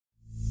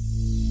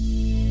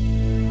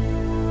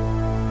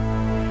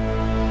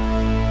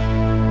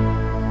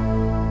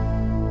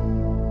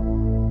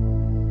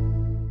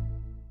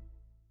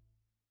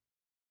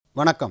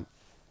வணக்கம்.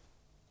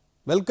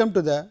 Welcome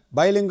to the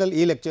bilingual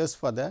e-lectures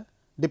for the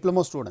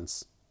Diploma students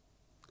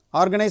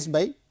organized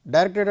by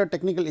Directorate of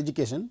Technical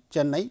Education,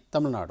 Chennai,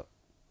 Tamil Nadu.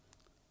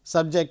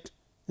 Subject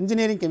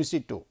Engineering Chemistry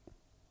 2,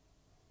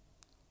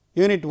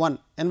 Unit 1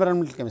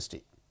 Environmental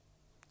Chemistry.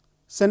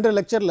 சென்ற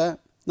லெக்சரில்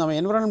நம்ம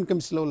environment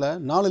கெமிஸ்ட்ரியில் உள்ள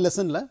 4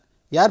 லெசனில்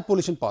air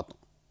pollution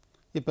பார்த்தோம்.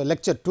 இப்போ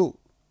lecture 2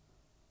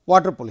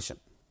 water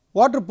pollution.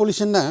 Water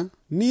பொல்யூஷன்னா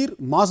நீர்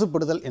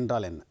மாசுபடுதல்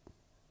என்றால் என்ன?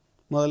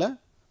 முதல்ல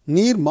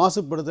நீர்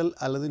மாசுபடுதல்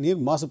அல்லது நீர்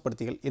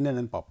மாசுபடுத்திகள்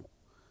என்னென்னு பார்ப்போம்.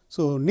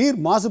 ஸோ நீர்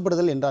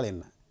மாசுபடுதல் என்றால்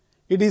என்ன?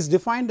 It is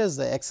defined as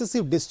the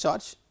excessive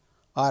discharge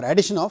or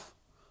addition of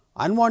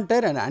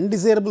unwanted and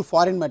undesirable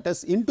foreign matters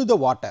into the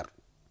water.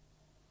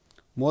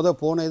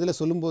 போன இதில்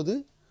சொல்லும்போது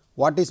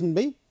what is mean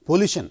by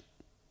pollution,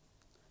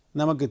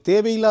 நமக்கு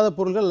தேவையில்லாத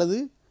பொருள்கள் அல்லது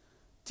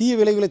தீய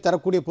விளைவுகளை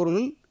தரக்கூடிய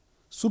பொருள்கள்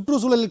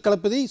சுற்றுச்சூழலில்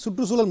கலப்பதை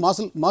சுற்றுச்சூழல்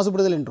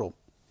மாசுபடுதல் என்றோம்.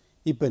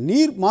 இப்போ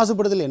நீர்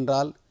மாசுபடுதல்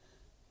என்றால்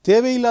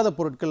தேவையில்லாத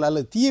பொருட்கள்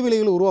அல்லது தீய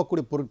விளைவுகளை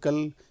உருவாக்கக்கூடிய பொருட்கள்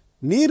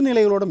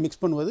நீர்நிலைகளோடு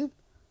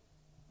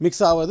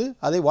மிக்ஸ் ஆவது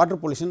அதை வாட்டர்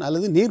பொல்யூஷன்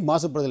அல்லது நீர்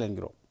மாசுபடுதல்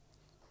என்கிறோம்.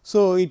 So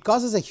it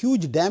causes a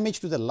huge damage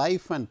to the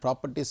life and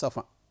properties of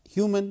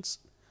humans,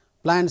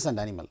 plants and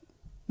animal.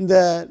 இந்த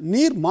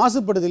நீர்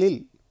மாசுபடுதலில்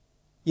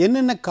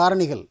என்னென்ன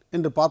காரணிகள்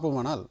என்று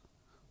பார்ப்போமானால்,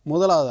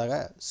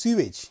 முதலாவதாக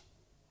sewage,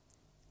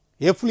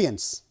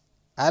 effluents,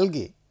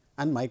 algae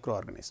and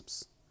microorganisms.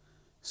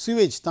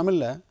 sewage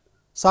தமிழில்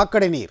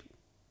சாக்கடை நீர்,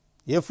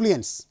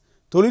 எஃப்ளூயன்ஸ்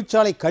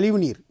தொழிற்சாலை கழிவு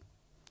நீர்,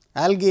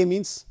 ஆல்கே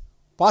மீன்ஸ்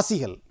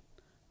பாசிகள்,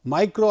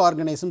 micro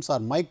organisms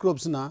R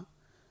மைக்ரோப்ஸ்னா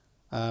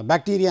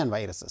bacteria and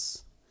viruses.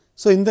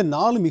 So இந்த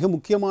 4 மிக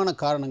முக்கியமான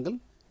காரணங்கள்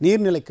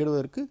நீர்நிலை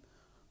கெடுவதற்கு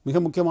மிக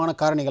முக்கியமான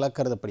காரணிகளாக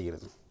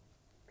கருதப்படுகிறது.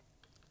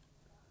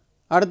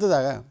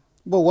 அடுத்ததாக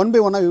இப்போ ஒன்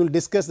பை ஒன்னாக we will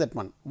discuss that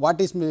one. What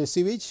is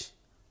sewage?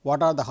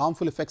 What are the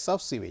harmful effects of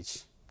sewage?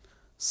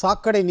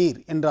 சாக்கடை நீர்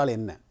என்றால்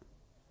என்ன,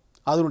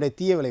 அதனுடைய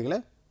தீய விளைவுகளை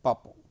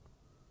பார்ப்போம்.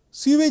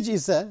 Sewage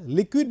is a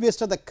liquid waste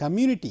of the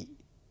community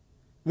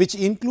which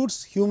includes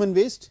human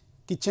waste,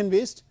 kitchen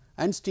waste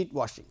and street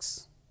washings.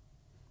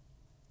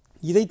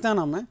 இதைத்தான்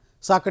நாம்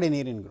சாக்கடை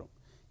நீர் என்கிறோம்.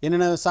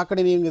 என்னென்ன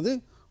சாக்கடை நீருங்கிறது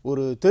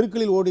ஒரு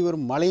தெருக்களில் ஓடி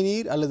வரும் மழை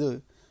நீர் அல்லது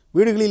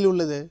வீடுகளில்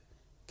உள்ளது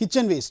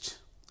கிச்சன் வேஸ்ட்,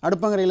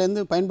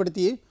 அடுப்பங்கரையிலேருந்து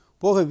பயன்படுத்தி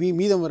போக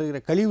மீதம்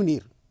வருகிற கழிவு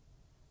நீர்,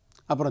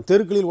 அப்புறம்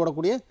தெருக்களில்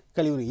ஓடக்கூடிய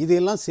கழிவு நீர்,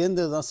 இதையெல்லாம்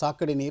சேர்ந்தது தான்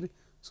சாக்கடை நீர்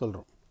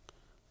சொல்கிறோம்.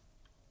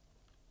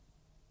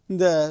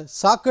 இந்த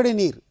சாக்கடை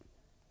நீர்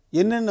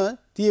என்னென்ன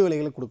தீய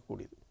விளைவுகளை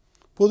கொடுக்கக்கூடியது?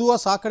 பொதுவாக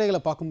சாக்கடைகளை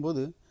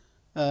பார்க்கும்போது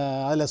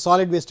அதில்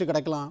சாலிட் வேஸ்ட்டு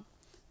கிடைக்கலாம்,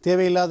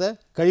 தேவையில்லாத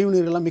கழிவு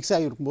நீர்கள்லாம் mix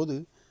ஆகியிருக்கும்போது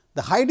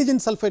the hydrogen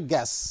sulfide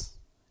gas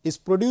is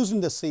produced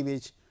in the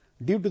sewage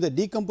due to the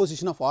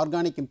decomposition of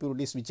organic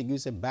impurities which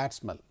gives a bad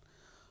smell.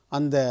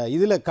 அந்த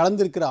இதில்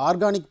கலந்திருக்கிற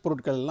ஆர்கானிக்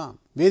பொருட்கள்லாம்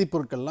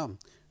வேதிப்பொருட்கள்லாம்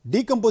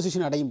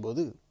டீகம்போசிஷன் அடையும்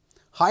போது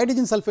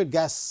ஹைட்ரஜன் சல்ஃபைட்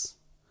கேஸ்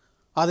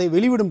அதை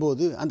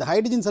வெளிவிடும்போது அந்த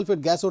ஹைட்ரஜன்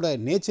சல்ஃபைட் கேஸோட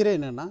நேச்சரே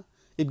என்னென்னா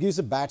it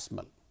gives a bad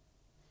smell.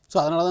 So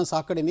அதனால தான்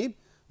சாக்கடை நீர்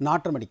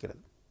நாற்றம்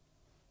அடிக்கிறது.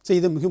 ஸோ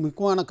இது மிக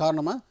முக்கியமான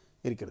காரணமாக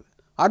இருக்கிறது.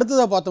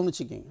 அடுத்ததாக பார்த்தோம்னு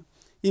வச்சுக்கோங்க,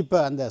 இப்போ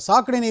அந்த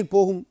சாக்கடை நீர்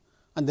போகும்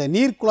அந்த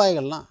நீர்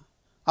குழாய்கள்லாம்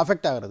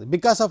அஃபெக்ட் ஆகிறது.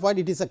 Because of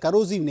what it is a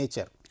corrosive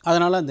nature,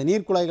 அதனால் அந்த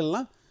நீர்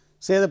குழாய்கள்லாம்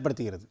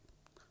சேதப்படுத்துகிறது.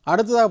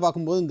 அடுத்ததாக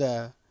பார்க்கும்போது இந்த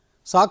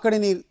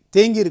சாக்கடை நீர்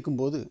தேங்கி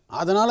இருக்கும்போது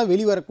அதனால்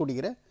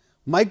வெளிவரக்கூடிய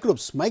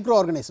மைக்ரோப்ஸ், மைக்ரோ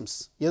ஆர்கனைசம்ஸ்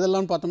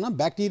எதெல்லாம் பார்த்தோம்னா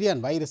பாக்டீரியா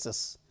அண்ட்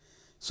வைரஸஸ்.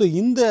 ஸோ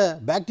இந்த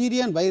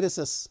bacteria and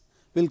viruses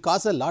will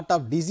cause a lot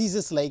of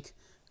diseases like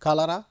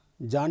கலரா,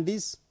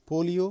 ஜாண்டிஸ்,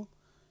 போலியோ,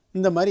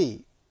 இந்த மாதிரி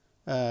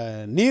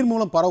நீர்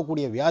மூலம்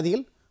பரவக்கூடிய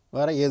வியாதிகள்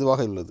வேறு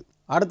ஏதுவாக உள்ளது.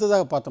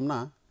 அடுத்ததாக பார்த்தோம்னா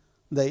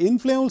the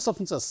inflammable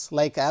substances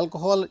like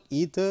alcohol,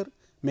 ether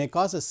may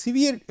cause a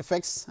severe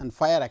effects and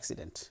fire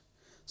accident.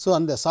 So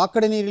அந்த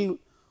சாக்கடை நீரில்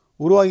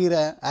உருவாகிற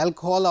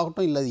ஆல்கஹால்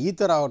ஆகட்டும் இல்லை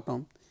ஈத்தர்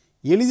ஆகட்டும்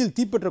எளிதில்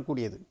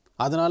தீப்பற்றக்கூடியது,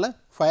 அதனால்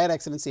ஃபயர்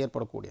ஆக்சிடென்ட்ஸ்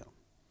ஏற்படக்கூடியது.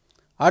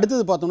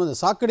 அடுத்தது பார்த்தோம்னா இந்த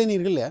சாக்கடை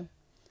நீர்களில்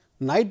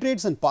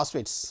நைட்ரேட்ஸ் அண்ட்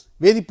பாஸ்பேட்ஸ்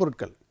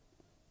வேதிப்பொருட்கள்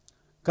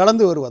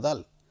கலந்து வருவதால்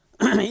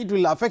it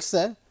will affects the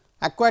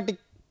aquatic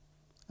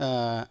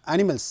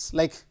animals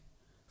like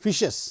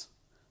fishes.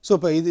 So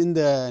இப்போ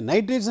இந்த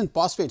நைட்ரேட்ஸ் அண்ட்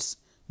பாஸ்பேட்ஸ்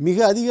மிக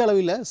அதிக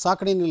அளவில்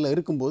சாக்கடை நீரில்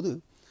இருக்கும்போது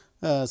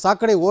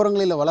சாக்கடை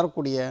ஓரங்களில்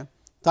வளரக்கூடிய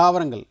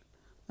தாவரங்கள்,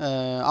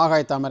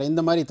 ஆகாய தாமரை,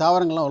 இந்த மாதிரி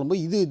தாவரங்கள்லாம்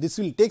வரும்போது this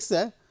will takes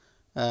the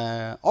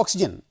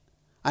oxygen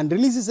and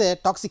releases a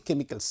toxic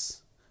chemicals,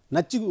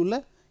 நச்சு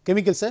உள்ள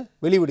கெமிக்கல்ஸை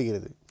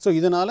வெளிவிடுகிறது. ஸோ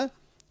இதனால்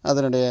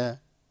அதனுடைய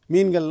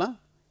மீன்கள்லாம்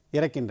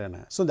இறக்கின்றன.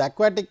 So the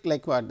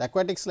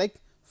aquatics like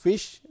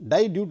fish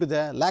die due to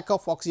the lack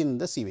of oxygen in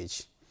the sewage.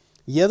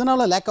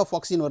 எதனால் லேக் ஆஃப்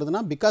ஆக்சிஜன்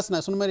வருதுன்னா, பிகாஸ்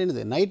நான் சொன்ன மாதிரி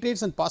என்னது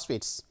நைட்ரேட்ஸ் அண்ட்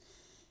பாஸ்பேட்ஸ்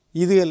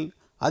இதுகள்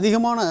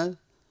அதிகமான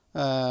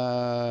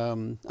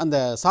அந்த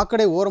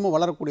சாக்கடை ஓரமாக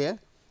வளரக்கூடிய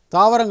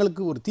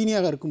தாவரங்களுக்கு ஒரு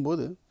தீனியாக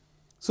இருக்கும்போது,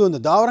 ஸோ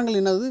இந்த தாவரங்கள்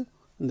என்னது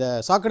இந்த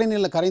சாக்கடை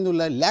நீரில்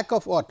கரைந்துள்ள லேக்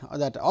ஆஃப் வாட்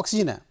தட்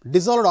ஆக்சிஜனை,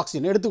 டிசால்வ்டு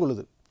ஆக்சிஜன்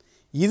எடுத்துக்கொள்ளுது.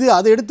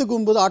 அதை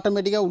எடுத்துக்கும் போது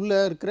ஆட்டோமேட்டிக்காக உள்ளே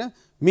இருக்கிற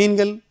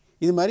மீன்கள்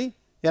இது மாதிரி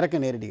இறக்க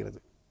நேரிடுகிறது.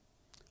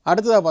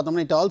 அடுத்ததாக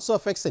பார்த்தோம்னா it also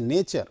affects the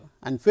nature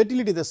and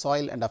fertility the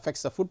soil and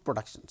affects the food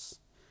productions.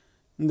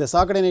 இந்த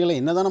சாக்கடை நீர்களை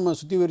என்னதான் நம்ம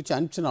சுத்திகரித்து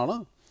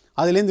அனுப்பிச்சினாலும்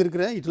அதுலேருந்து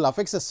இருக்கிற it will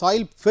affects the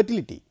soil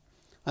fertility,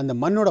 அந்த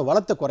மண்ணோட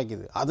வளத்தை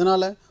குறைக்குது.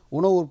 அதனால்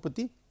உணவு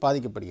உற்பத்தி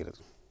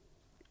பாதிக்கப்படுகிறது.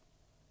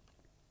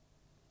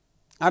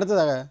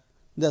 அடுத்ததாக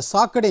இந்த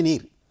சாக்கடை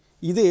நீர்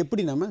இதை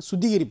எப்படி நம்ம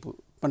சுத்திகரிப்பு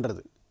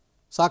பண்ணுறது?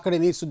 சாக்கடை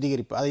நீர்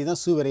சுத்திகரிப்பு, அதை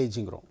தான்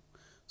சூவரேஜுங்கிறோம்.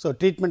 So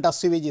treatment of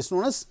sewage is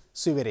known as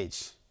sewerage.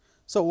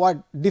 So what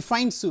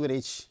defines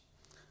sewerage?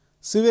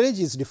 Sewerage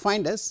is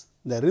defined as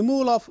the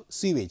removal of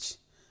sewage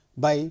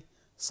by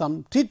some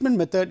treatment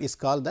method is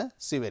called the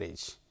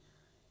sewerage.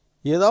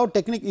 ஏதாவது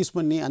டெக்னிக் யூஸ்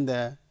பண்ணி அந்த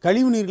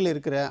கழிவு நீரில்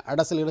இருக்கிற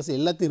அடசல்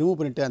எல்லாத்தையும் ரிமூவ்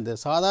பண்ணிவிட்டு அந்த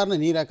சாதாரண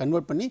நீராக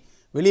கன்வெர்ட் பண்ணி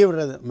வெளியே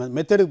விடுறது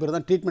மெத்தடுக்கு பேர்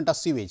தான் ட்ரீட்மெண்ட்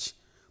ஆஃப் சீவேஜ்.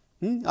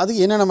 அது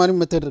என்னென்ன மாதிரி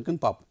மெத்தட்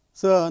இருக்குதுன்னு பார்ப்போம்.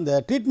 ஸோ அந்த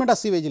ட்ரீட்மெண்ட்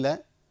ஆஃப் சீவேஜில்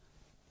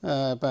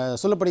இப்போ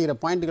சொல்லப்படுகிற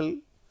பாயிண்ட்டுகள்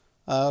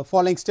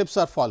following steps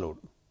R followed.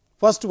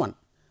 First one,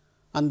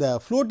 அந்த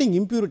ஃப்ளோட்டிங்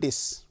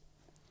இம்ப்யூரிட்டிஸ்,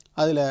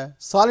 அதில்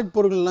சாலிட்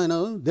பொருள்கள்லாம் என்ன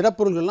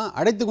திடப்பொருள்கள்லாம்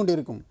அடைத்து கொண்டு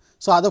இருக்கும்.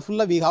 ஸோ அதை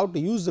ஃபுல்லாக we have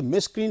to use the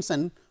mesh screens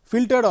and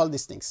filtered all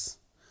this things.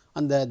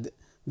 அந்த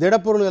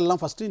திடப்பொருள்கள்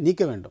எல்லாம் ஃபஸ்ட்டு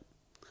நீக்க வேண்டும்.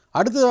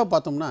 அடுத்ததாக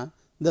பார்த்தோம்னா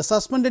the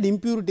suspended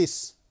impurities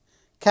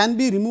can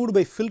be removed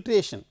by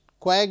filtration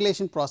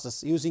coagulation process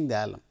using the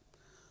alum.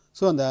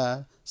 So அந்த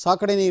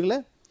சாக்கடை நீரில்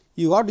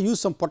you have to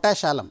use some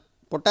potash Alam.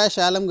 Potash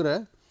ஆலம்ங்கிற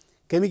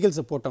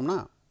கெமிக்கல்ஸை போட்டோம்னா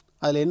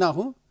அதில் என்ன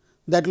ஆகும்,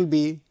 that will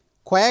be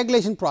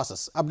coagulation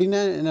process. அப்படின்னா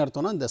என்ன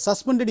அர்த்தம்னா இந்த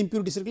சஸ்பெண்டட்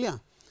இம்ப்யூரிட்டிஸ் இருக்கு இல்லையா,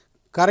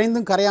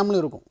 கரைந்தும்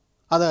கரையாமலும் இருக்கும்,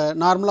 அதை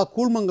நார்மலாக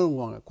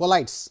கூழ்மங்கள்வாங்க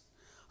கொலாய்ட்ஸ்.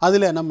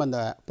 அதில் நம்ம அந்த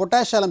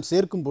பொட்டாஷ் ஆலம்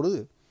சேர்க்கும் பொழுது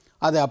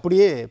அதை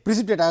அப்படியே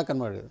ப்ரிசிபிடேட்டாக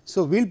கன்வெர்ட் ஆகுது. ஸோ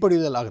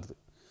வீழ்படிதல் ஆகுது.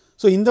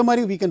 ஸோ இந்த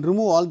மாதிரி we can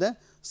remove all the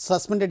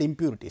suspended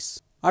impurities.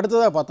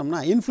 அடுத்ததாக பார்த்தோம்னா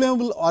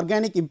inflammable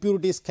organic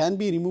impurities can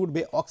be removed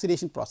by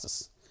oxidation process.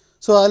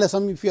 So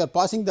அதில் if you are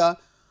passing the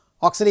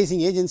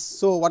oxidizing agents,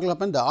 so what will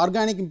happen, the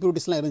organic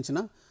impuritiesலாம்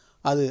இருந்துச்சுன்னா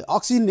அது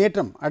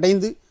ஆக்சிஜனேற்றம்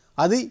அடைந்து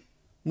அது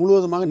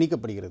முழுவதுமாக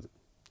நீக்கப்படுகிறது.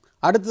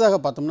 அடுத்ததாக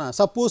பார்த்தோம்னா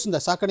சப்போஸ் இந்த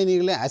சாக்கடை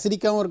நீரில்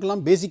அசிடிக்காகவும்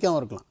இருக்கலாம் பேசிக்காகவும்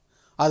இருக்கலாம்,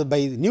 அது பை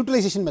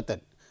நியூட்ரலைசேஷன்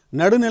மெத்தட்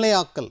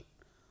நடுநிலையாக்கல்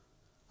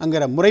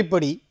அங்கிற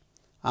முறைப்படி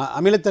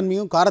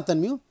அமிலத்தன்மையும்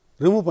காரத்தன்மையும்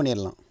ரிமூவ்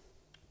பண்ணிடலாம்.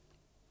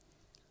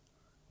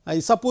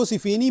 Suppose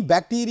if any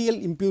bacterial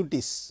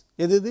impurities,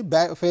 எது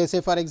say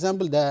for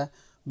example the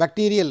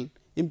bacterial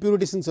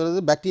இம்ப்யூரிட்டிஸ்ன்னு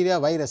சொல்கிறது பாக்டீரியா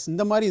வைரஸ்,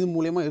 இந்த மாதிரி இது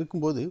மூலயமா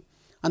இருக்கும்போது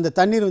அந்த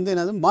தண்ணீர் வந்து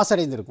என்னது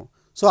மாசடைந்திருக்கும்.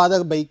 ஸோ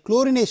அதை by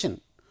chlorination,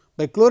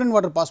 by chlorine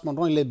water pass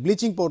பண்ணுறோம், இல்லை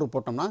ப்ளீச்சிங் பவுடர்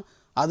போட்டோம்னா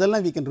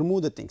அதெல்லாம் we can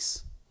remove the things.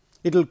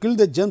 It will kill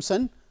the germs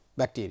and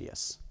bacteria.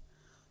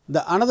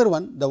 The another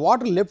one, the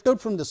water left out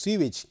from the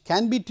sewage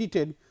can be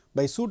treated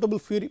by suitable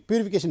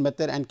purification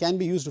method and can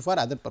be used for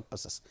other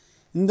purposes.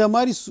 இந்த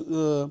மாதிரி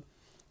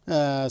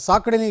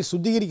சாக்கடை நீர்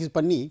சுத்திகரிக்க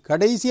பண்ணி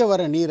கடைசியாக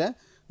வர நீரை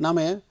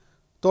நாம்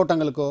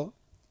தோட்டங்களுக்கோ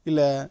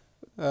இல்லை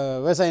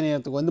விவசாய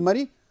நிலத்துக்கோ இந்த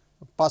மாதிரி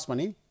பாஸ்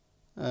பண்ணி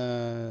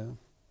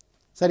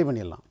சரி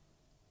பண்ணிடலாம்.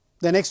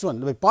 The next one,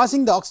 by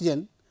passing the oxygen,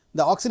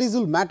 the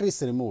oxidizable matter is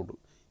removed.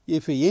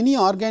 If any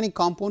organic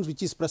compounds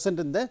which is present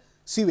in the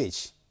sewage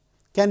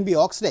can be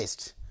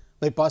oxidized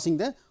by passing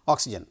the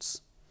oxygens.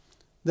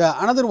 The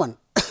another one,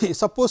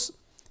 suppose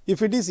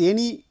if it is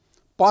any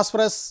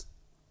phosphorus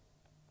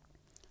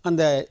and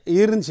the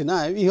irrinchina,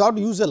 we have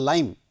to use a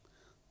lime.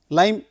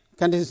 Lime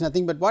contains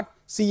nothing but what,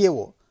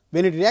 CaO.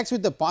 When it reacts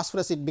with the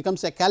phosphorus, it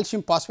becomes a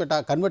calcium phosphate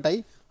convert ஆகி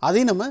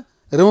அதை நம்ம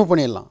remove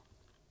பண்ணிடலாம்.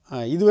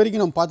 இது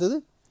வரைக்கும் நம்ம பார்த்தது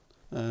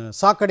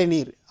சாக்கடை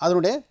நீர்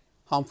அதனுடைய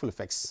ஹார்ம்ஃபுல்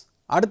எஃபெக்ட்ஸ்.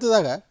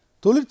 அடுத்ததாக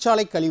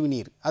தொழிற்சாலை கழிவு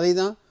நீர், அதை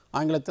தான்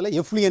ஆங்கிலத்தில்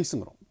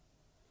எஃப்ளூயன்ஸுங்கிறோம்.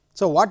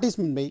 So what is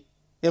mean by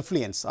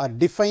effluents R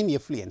define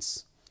effluents?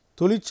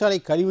 தொழிற்சாலை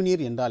கழிவு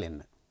நீர் என்றால்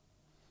என்ன?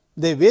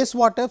 The waste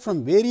water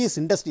from various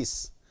industries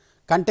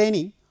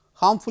containing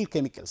harmful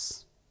chemicals.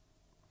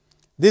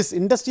 This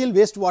industrial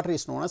waste water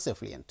is known as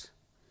effluent.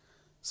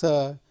 So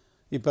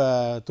இப்போ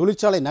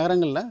தொழிற்சாலை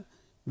நகரங்களில்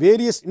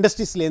வேரியஸ்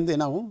இண்டஸ்ட்ரீஸ்லேருந்து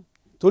என்னாகும்,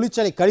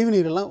 தொழிற்சாலை கழிவு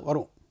நீரெல்லாம்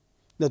வரும்.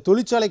 இந்த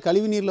தொழிற்சாலை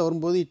கழிவு நீரில்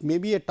வரும்போது இட்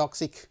மேபி எ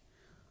டாக்ஸிக்,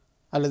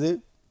 அல்லது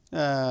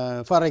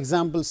for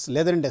examples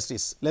leather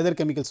industries, leather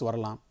chemicals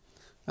வரலாம்,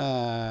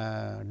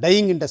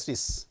 டையிங்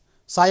இண்டஸ்ட்ரீஸ்,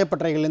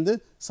 சாயப்பட்டறைகள்லேருந்து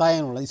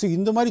சாயம் வரலாம். ஸோ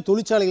இந்த மாதிரி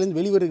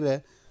தொழிற்சாலைகள்லேருந்து வெளிவருகிற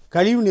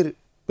கழிவு நீர்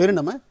பேர்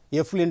நம்ம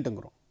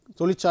எஃப்ளூயன்ட்டுங்கிறோம்,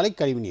 தொழிற்சாலை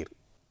கழிவு நீர்.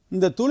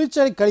 இந்த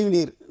தொழிற்சாலை கழிவு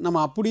நீர் நம்ம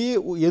அப்படியே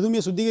எதுவுமே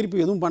சுத்திகரிப்பு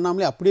எதுவும்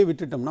பண்ணாமலே அப்படியே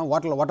விட்டுட்டோம்னா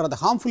what are the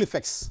harmful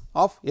effects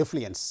of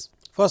effluents?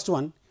 First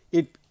one,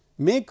 it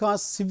may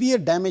cos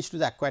severe damage to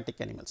the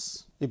aquatic animals.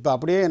 இப்போ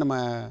அப்படியே நம்ம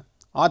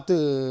ஆற்று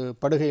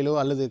படுகையிலோ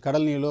அல்லது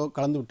கடல் நீரிலோ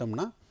கலந்து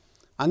விட்டோம்னா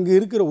அங்கே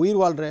இருக்கிற உயிர்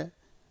வாழ்கிற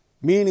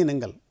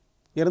மீனினங்கள்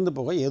இறந்து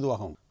போக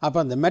ஏதுவாகும். அப்போ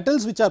அந்த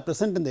metals which are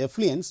present in the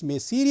effluents May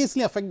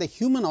seriously affect the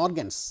human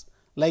organs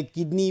like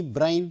kidney,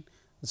 brain.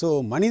 So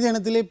மனித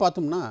இனத்திலே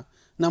பார்த்தோம்னா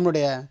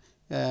நம்மளுடைய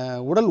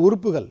உடல்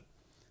உறுப்புகள்,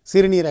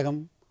 சிறுநீரகம்,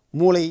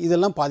 மூளை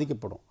இதெல்லாம்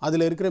பாதிக்கப்படும்.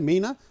 அதில் இருக்கிற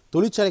மெயினாக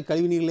தொழிற்சாலை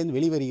கழிவு நீர்லேருந்து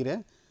வெளிவருகிற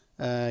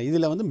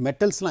இதில் வந்து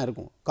மெட்டல்ஸ்லாம்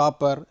இருக்கும்,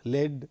 காப்பர்,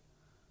 லெட்,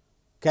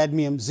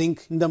 கேட்மியம்,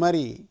 ஜிங்க், இந்த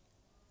மாதிரி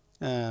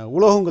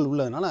உலோகங்கள்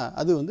உள்ளதுனால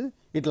அது வந்து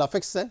it will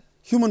affects the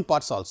human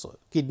parts also,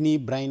 kidney,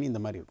 brain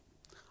இந்த மாதிரி இருக்கும்.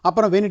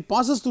 அப்புறம் when it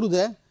passes through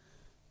the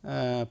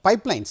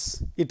pipelines,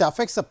 it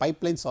affects the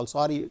pipelines also,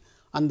 or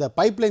அந்த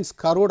பைப்லைன்ஸ்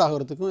கரோட்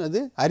ஆகிறதுக்கும் அது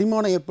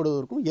அரிமானம்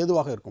ஏற்படுவதற்கும்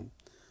ஏதுவாக இருக்கும்.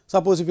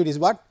 Suppose if it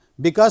is what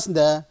because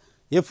இந்த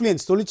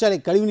எஃப்ளூயன்ஸ் தொழிற்சாலை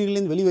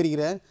கழிவுநீர்லேருந்து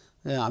வெளிவருகிற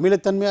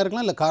அமிலத்தன்மையாக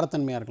இருக்கலாம் இல்லை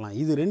காரத்தன்மையாக இருக்கலாம்.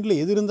 இது ரெண்டில்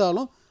எது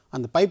இருந்தாலும்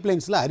அந்த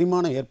பைப்லைன்ஸில்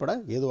அரிமானம் ஏற்பட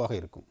ஏதுவாக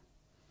இருக்கும்.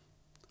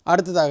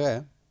 அடுத்ததாக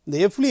the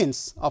effluents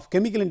of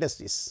chemical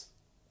industries,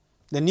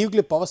 the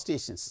nuclear power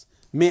stations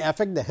may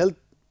affect the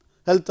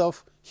health of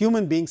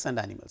human beings and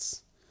animals.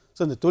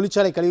 So இந்த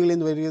தொழிற்சாலை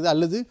கழிவுகளிலிருந்து வருகிறது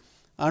அல்லது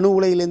அணு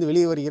உலையிலிருந்து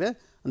வெளியே வருகிற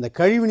அந்த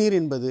கழிவுநீர்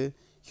என்பது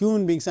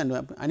ஹியூமன் பீங்ஸ்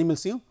அண்ட்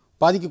அனிமல்ஸையும்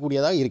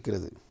பாதிக்கக்கூடியதாக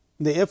இருக்கிறது.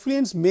 The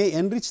effluents may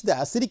enrich the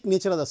acidic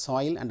nature of the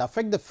soil and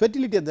affect the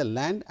fertility of the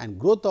land and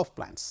growth of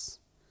plants.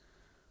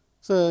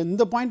 So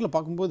இந்த பாயிண்டில்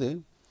பார்க்கும்போது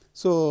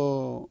ஸோ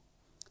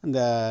இந்த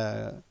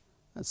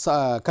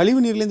கழிவு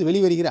நீர்லேருந்து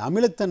வெளிவருகிற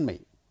அமிலத்தன்மை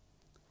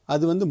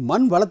அது வந்து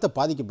மண் வளத்தை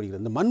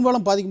பாதிக்கப்படுகிறது. இந்த மண்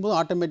வளம் பாதிக்கும் போது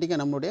ஆட்டோமேட்டிக்காக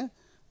நம்மளுடைய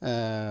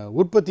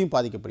உற்பத்தியும்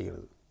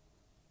பாதிக்கப்படுகிறது.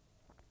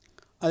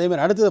 அதே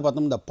மாதிரி அடுத்தது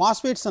பார்த்தோம் இந்த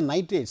phosphates and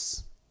nitrates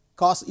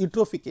cos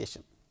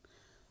eutrophication.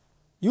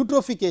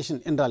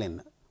 Eutrophication என்றால் என்ன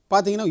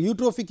பார்த்தீங்கன்னா,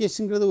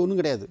 யூட்ரோஃபிகேஷனுங்கிறது ஒன்றும்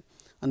கிடையாது,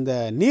 அந்த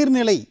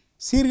நீர்நிலை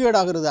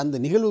சீர்கேடாகிறது, அந்த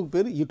நிகழ்வுக்கு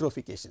பேர்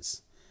யூட்ரோஃபிகேஷன்ஸ்.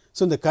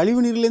 ஸோ இந்த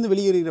கழிவு நீர்லேருந்து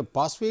வெளியேறுகிற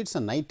பாஸ்பேட்ஸ்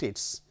அண்ட்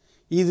நைட்ரேட்ஸ்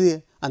இது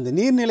அந்த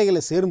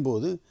நீர்நிலைகளை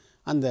சேரும்போது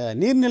அந்த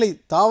நீர்நிலை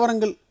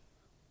தாவரங்கள்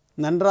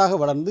நன்றாக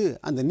வளர்ந்து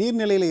அந்த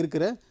நீர்நிலையில்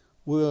இருக்கிற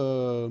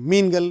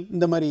மீன்கள்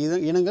இந்த மாதிரி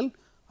இனங்கள்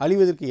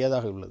அழிவதற்கு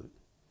ஏதாக உள்ளது.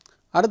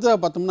 அடுத்ததாக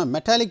பார்த்தோம்னா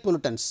metallic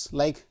pollutants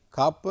like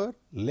copper,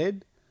 let,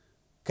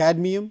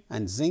 cadmium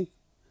and zinc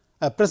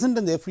present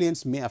in the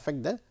effluents may affect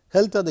the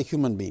health of the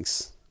human beings.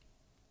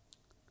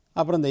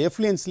 அப்புறம் இந்த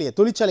எஃப்ளூயன்ஸ்லேயே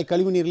தொழிற்சாலை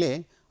கழிவு நீர்லேயே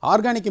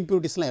ஆர்கானிக்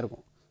இம்ப்யூரிட்டிஸ்லாம்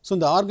இருக்கும். ஸோ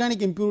இந்த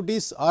ஆர்கானிக்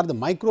இம்ப்யூரிட்டிஸ் ஆர் த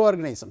மைக்ரோ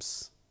ஆர்கனிசம்ஸ்.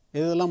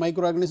 இதெல்லாம்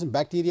micro organism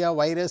bacteria,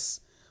 virus,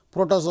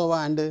 protozoa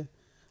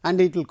and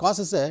it will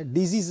causes a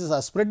diseases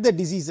or spread the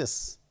diseases.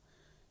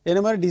 என்ன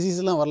மாதிரி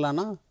டிசீஸ்லாம்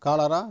வரலான்னா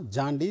cholera,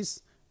 jaundice,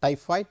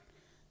 typhoid,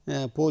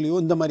 polio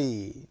இந்த மாதிரி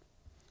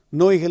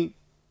நோய்கள்,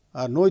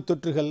 நோய்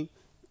தொற்றுகள்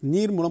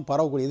நீர் மூலம்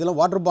பரவக்கூடிய இதெல்லாம்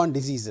வாட்டர் பார்ன்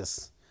டிசீசஸ்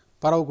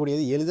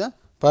பரவக்கூடியது, எளிதாக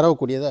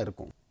பரவக்கூடியதாக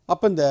இருக்கும்.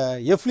 அப்போ இந்த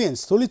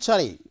எஃப்ளூயன்ஸ்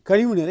தொழிற்சாலை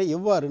கழிவு நீரை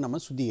எவ்வாறு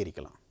நம்ம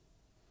சுத்திகரிக்கலாம்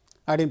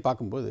அப்படின்னு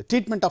பார்க்கும்போது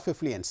treatment of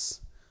effluents.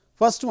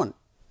 First one,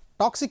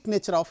 toxic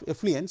nature of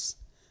effluents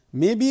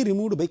may be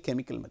removed by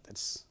chemical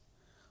methods.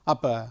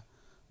 அப்போ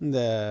இந்த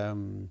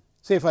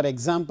சே ஃபார்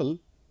எக்ஸாம்பிள்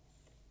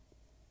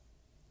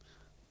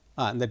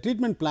இந்த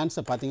ட்ரீட்மெண்ட்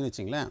பிளான்ஸை பார்த்தீங்கன்னு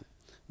வச்சிங்களேன்,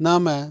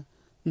 நாம்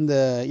இந்த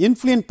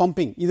இன்ஃப்ளூயன்ட்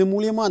பம்பிங் இது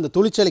மூலியமாக அந்த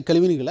தொழிற்சாலை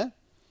கழிவுகளை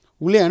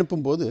உள்ளே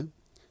அனுப்பும்போது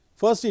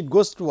first it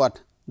goes to what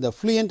the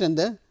fluent and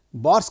the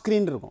bar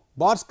screen இருக்கும்.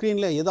 பார்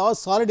ஸ்க்ரீனில் ஏதாவது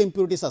solid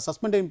impurities R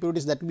suspended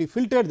impurities that will be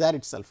filtered there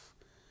itself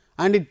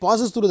and it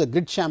passes through the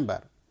grid chamber.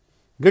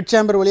 grid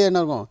chamber வழியாக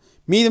என்ன இருக்கும்,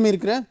 மீதம்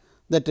இருக்கிற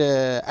that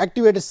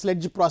activated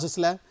sledge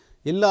ப்ராசஸில்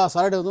எல்லா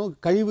சாலிடும்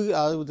கழிவு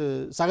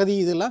சகதி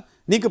இதெல்லாம்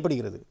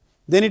நீக்கப்படுகிறது.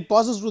 Then it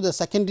bosses to the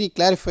secondary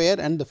கிளாரிஃபையர்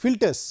and the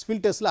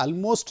ஃபில்டர்ஸில்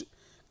almost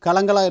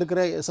கலங்களாக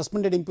இருக்கிற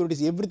suspended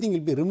impurities everything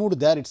will be removed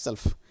there it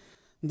self.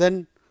 Then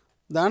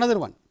the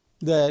another one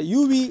the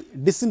UV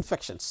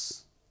டிஸ்இன்ஃபெக்ஷன்ஸ்.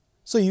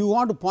 So you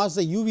want to pass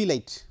the UV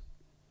light.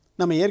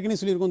 நம்ம ஏற்கனவே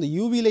சொல்லியிருக்கோம், இந்த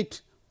UV light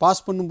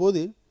pass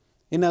பண்ணும்போது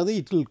என்னது,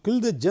 it will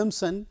kill the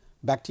germs and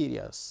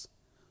bacterias.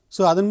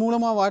 So அதன்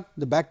மூலமாக what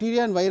the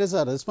bacteria and virus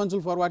are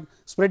responsible for what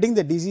spreading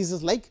the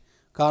diseases like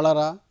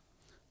cholera,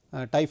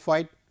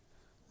 typhoid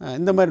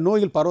இந்த மாதிரி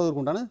நோய்கள்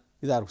பரவுவதற்கு உண்டான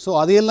இதாக இருக்கும். ஸோ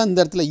அதையெல்லாம் இந்த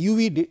இடத்துல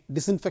யூவி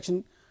டிஸ்இன்ஃபெக்ஷன்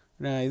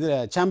இது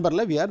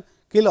சேம்பரில் we are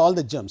kill all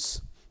the germs.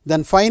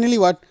 Then finally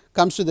what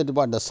comes to that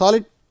what the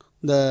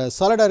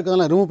சாலிடாக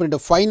இருக்கிறதெல்லாம் ரிமூவ்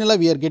பண்ணிட்டு ஃபைனலாக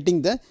we are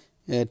getting the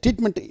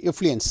treatment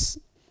effluents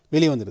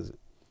வெளியே வந்துடுது.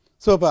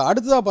 ஸோ இப்போ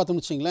அடுத்ததாக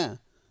பார்த்தோம்னு வச்சிங்களேன்,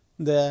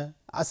 இந்த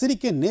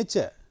acidic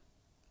nature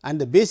and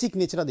the basic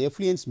nature of the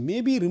effluents may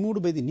be removed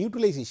by the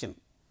neutralization.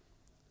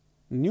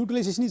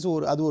 Neutralization is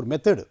அது ஒரு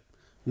மெத்தடு,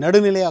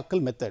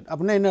 நடுநிலையாக்கல் மெத்தட்.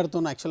 அப்படின்னா என்ன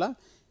அர்த்தம்னா ஆக்சுவலாக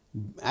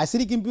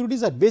acidic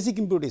impurities or basic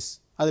impurities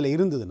அதில்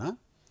இருந்ததுன்னா,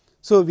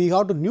 so we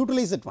have to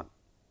neutralize that one.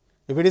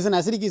 If it is an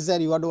acidic is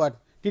there, you have to what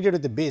treat it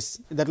with the base,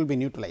 that will be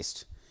neutralized.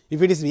 If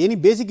it is any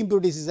basic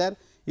impurities is there,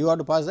 you have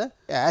to pass the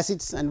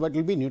acids and what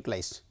will be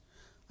neutralized.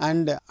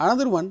 And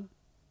another one,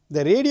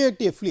 the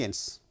radioactive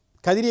effluents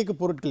கதிரியக்க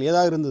பொருட்கள்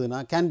ஏதாவது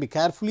இருந்ததுன்னா can be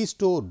carefully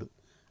stored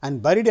and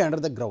buried under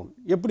the ground.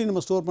 எப்படி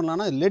நம்ம store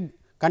பண்ணலாம்னா let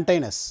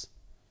containers,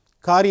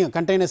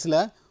 கண்டெய்னர்ஸில்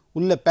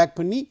உள்ளே back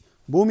பண்ணி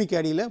பூமிக்கு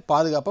அடியில்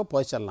பாதுகாப்பாக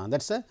புதைச்சிடலாம்.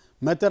 That's a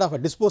method of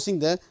disposing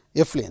the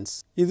effluents.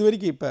 இது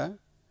வரைக்கும் இப்போ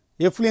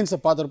எஃப்ளூயன்ஸை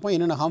பார்த்துருப்போம்,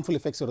 என்னென்ன ஹார்ம்ஃபுல்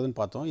எஃபெக்ட்ஸ் வருதுன்னு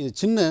பார்த்தோம். இது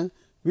சின்ன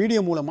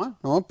வீடியோ மூலமாக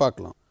நம்ம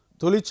பார்க்கலாம்.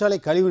 தொழிற்சாலை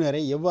கழிவு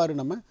நீரை எவ்வாறு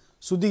நம்ம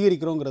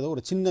சுத்திகரிக்கிறோங்கிறத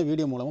ஒரு சின்ன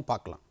வீடியோ மூலமாக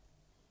பார்க்கலாம்.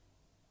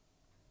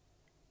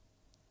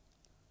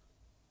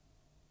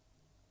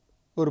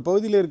 ஒரு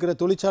பகுதியில் இருக்கிற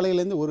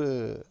தொழிற்சாலையிலேருந்து ஒரு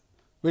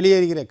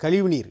வெளியேறுகிற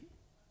கழிவு நீர்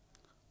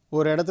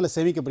ஒரு இடத்துல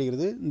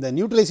சேமிக்கப்படுகிறது. இந்த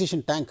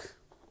நியூட்ரலைசேஷன் டேங்க்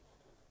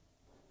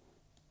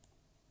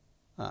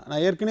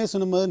நான் ஏற்கனவே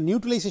சொன்னபோது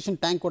நியூட்ரலைசேஷன்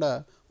டேங்கோட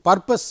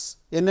பர்பஸ்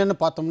என்னென்னு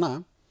பார்த்தோம்னா,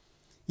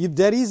 if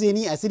there is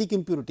any acidic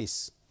impurities,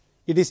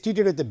 it is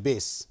treated with a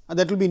base and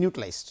that will be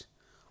neutralized,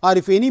 or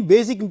if any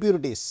basic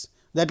impurities,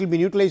 that will be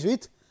neutralized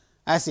with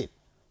acid.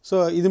 So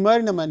இது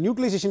மாதிரி நம்ம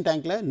neutralisation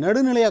டேங்க்கில்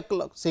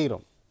நடுநிலையாக்கல்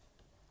செய்கிறோம்.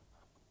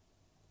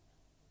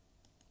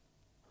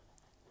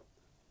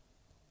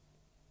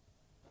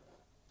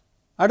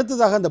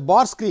 அடுத்ததாக அந்த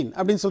பார் screen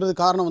அப்படின்னு சொல்கிறது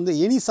காரணம் வந்து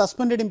any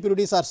suspended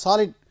impurities R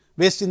solid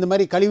waste இந்த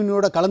மாதிரி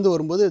கழிவுநீரோட கலந்து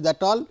வரும்போது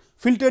that all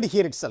filtered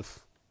here it self.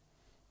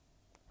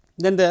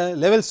 Then the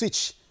level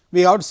ஸ்விட்ச்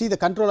we have to see the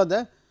control of the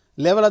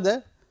level of the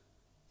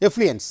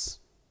effluents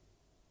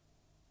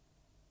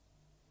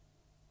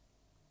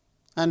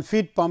and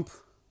feed pump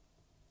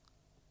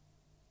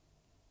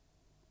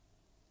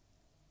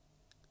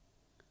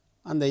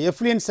and the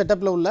effluent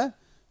setup la ulla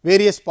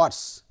various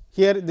parts.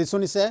 Here this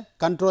one is a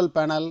control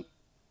panel,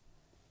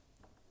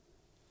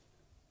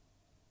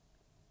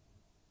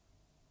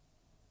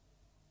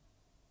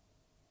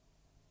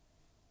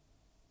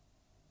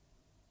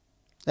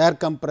 air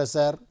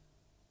compressor,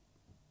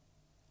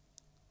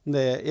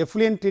 இந்த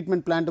effluent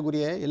treatment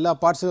பிளான்ட்டுக்குரிய எல்லா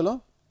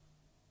பார்ட்ஸுகளும்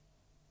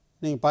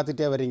நீங்கள்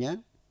பார்த்துட்டே வரீங்க.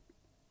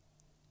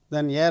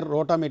 தென் ஏர்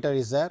rotameter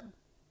is there,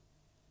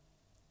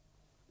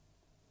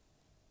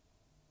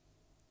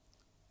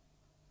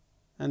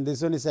 and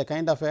this one is a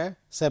kind of a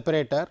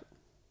separator.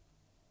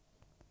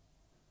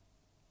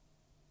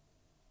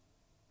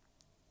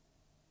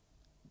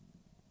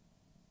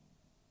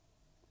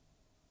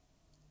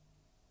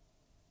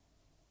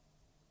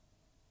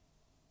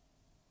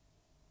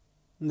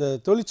 இந்த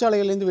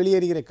தொழிற்சாலைகளிலிருந்து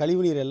வெளியேறுகிற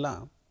கழிவுநீர்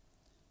எல்லாம்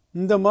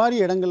இந்த மாதிரி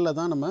இடங்களில்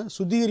தான் நம்ம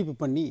சுத்திகரிப்பு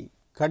பண்ணி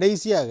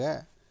கடைசியாக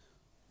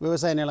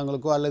விவசாய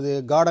நிலங்களுக்கோ அல்லது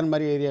கார்டன்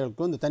மாதிரி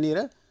ஏரியாவுக்கோ இந்த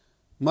தண்ணீரை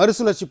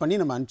மறுசுழற்சி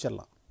பண்ணி நம்ம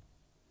அனுப்பிச்சிடலாம்.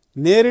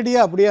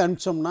 நேரடியாக அப்படியே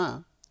அனுப்பிச்சோம்னா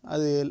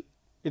அது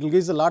it will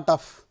gives a lot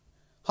of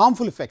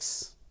harmful effects.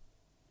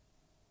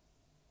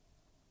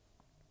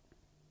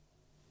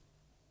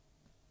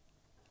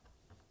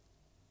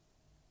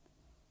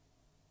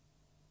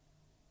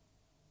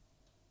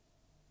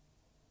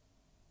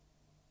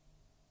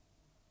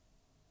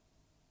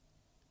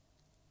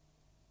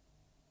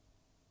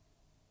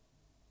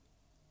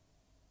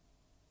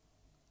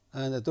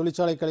 அந்த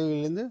தொழிற்சாலை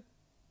கழிவுகளிலிருந்து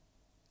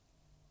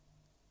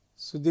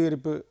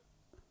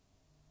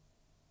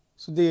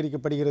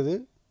சுத்திகரிக்கப்படுகிறது.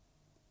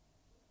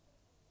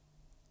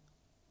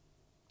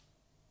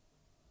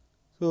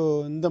 ஸோ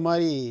இந்த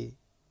மாதிரி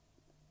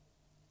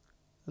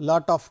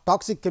lot of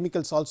toxic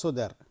chemicals also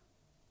there.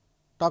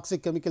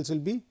 Toxic chemicals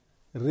will be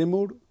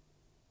removed,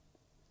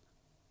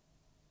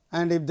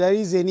 and if there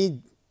is any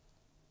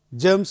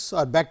germs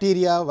or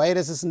bacteria,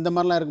 viruses இந்த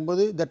மாதிரிலாம்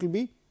இருக்கும்போது that will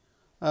be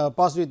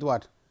passed with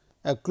what?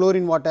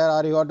 Chlorine water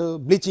or you have to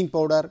bleaching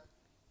powder.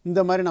 இந்த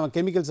மாதிரி நம்ம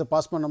கெமிக்கல்ஸை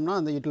pass பண்ணோம்னா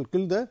அந்த it will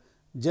kill the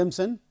germs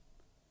and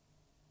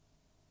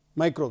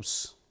microbes.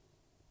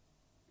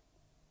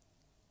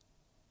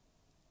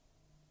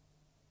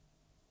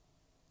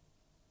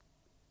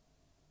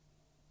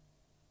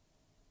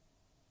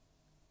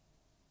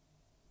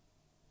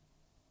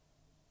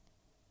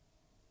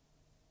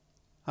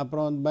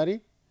 அப்புறம் இந்த மாதிரி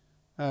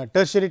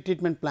tertiary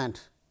treatment plant,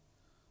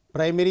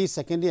 primary,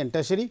 secondary and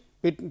tertiary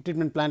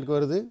treatment பிளான்ட்க்கு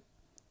வருது.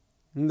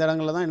 இந்த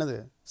இடங்களில் தான் என்னது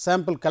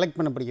சாம்பிள் கலெக்ட்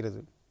பண்ணப்படுகிறது.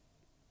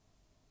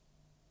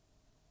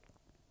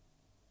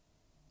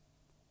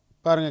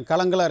 பாருங்கள்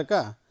கலங்களாக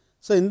இருக்கா.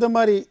 ஸோ இந்த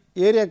மாதிரி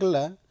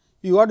ஏரியாக்களில்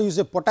you what use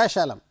a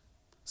பொட்டாஷாலம்.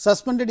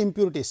 Suspended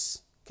impurities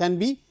can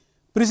be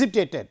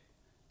precipitated.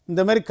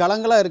 இந்த மாதிரி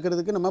கலங்களாக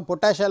இருக்கிறதுக்கு நம்ம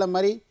பொட்டாஷாலம்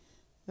மாதிரி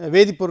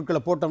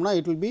வேதிப்பொருட்களை போட்டோம்னா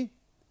இட் வில் பி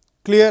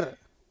கிளியர்.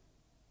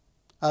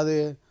 அது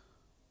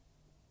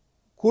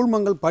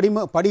கூழ்மங்கள்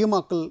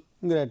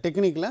படிகமாக்கல்ங்கிற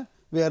டெக்னிக்கில்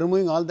we are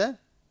removing all the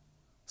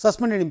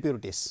suspended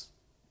impurities.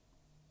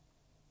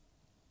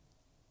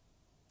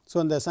 So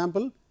அந்த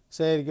சாம்பிள்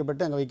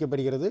சேகரிக்கப்பட்டு அங்கே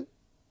வைக்கப்படுகிறது.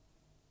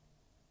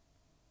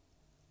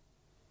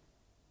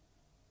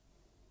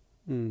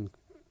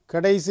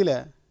 கடைசியில்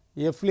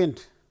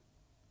எஃப்ளூயன்ட்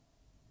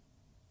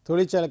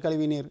தொழிற்சாலை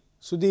கழிவுநீர்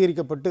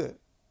சுத்திகரிக்கப்பட்டு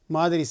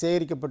மாதிரி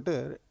சேகரிக்கப்பட்டு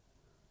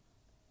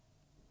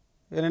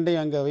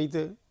இரண்டையும் அங்கே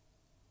வைத்து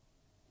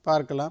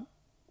பார்க்கலாம்.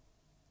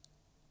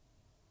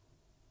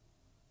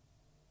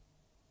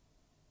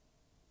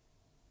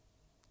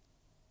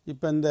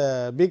 இப்போ இந்த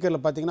பீக்கரில்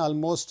பார்த்திங்கன்னா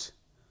ஆல்மோஸ்ட்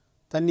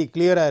தண்ணி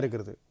கிளியராக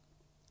இருக்கிறது.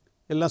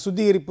 எல்லாம்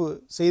சுத்திகரிப்பு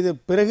செய்த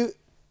பிறகு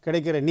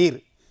கிடைக்கிற நீர்.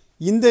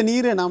 இந்த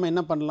நீரை நாம்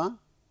என்ன பண்ணலாம்,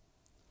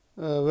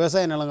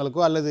 விவசாய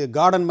நிலங்களுக்கோ அல்லது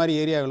கார்டன் மாதிரி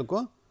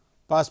ஏரியாவுக்கோ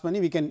பாஸ் பண்ணி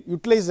we can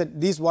utilize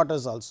these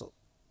waters also.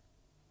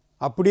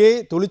 அப்படியே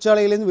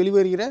தொழிற்சாலையிலேருந்து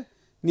வெளிவருகிற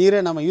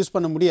நீரை நம்ம யூஸ்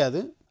பண்ண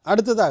முடியாது.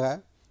 அடுத்ததாக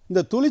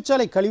இந்த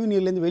தொழிற்சாலை கழிவு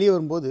நீர்லேருந்து வெளியே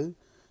வரும்போது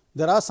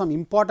there are some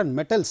important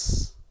metals,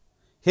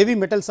 heavy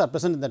metals are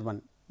present in that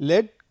one.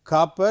 lead,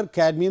 copper,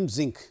 cadmium,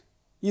 zinc.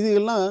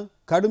 இதெல்லாம்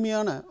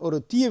கடுமையான ஒரு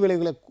தீய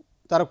விளைவுகளை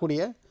தரக்கூடிய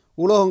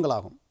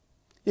உலோகங்களாகும்.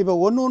 இப்போ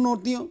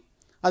ஒன்றுத்தையும்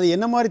அது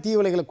என்ன மாதிரி தீய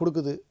விளைவுகளை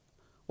கொடுக்குது,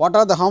 what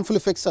are the harmful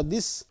effects of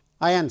this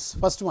ions.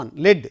 First one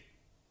let,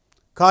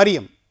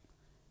 காரியம்.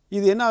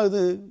 இது என்ன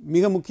ஆகுது,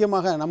 மிக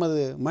முக்கியமாக நமது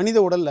மனித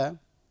உடலில்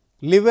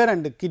லிவர்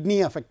அண்டு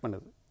கிட்னியை அஃபெக்ட்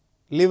பண்ணுது.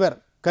 லிவர்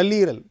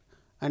கல்லீரல்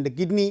அண்டு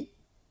கிட்னி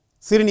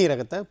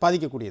சிறுநீரகத்தை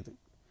பாதிக்கக்கூடியது.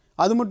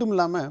 அது மட்டும்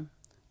இல்லாமல்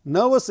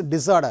நர்வஸ்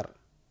டிஸார்டர்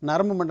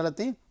நரம்பு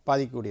மண்டலத்தையும்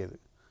பாதிக்கக்கூடியது.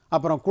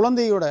 அப்புறம்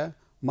குழந்தையோட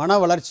மன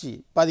வளர்ச்சி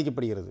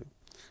பாதிக்கப்படுகிறது.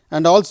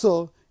 And also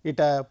it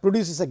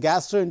produces a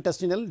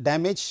gastrointestinal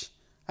damage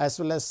as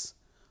well as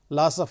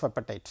loss of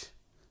appetite.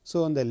 So,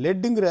 இந்த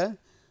லெட்டுங்கிற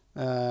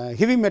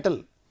ஹெவி மெட்டல்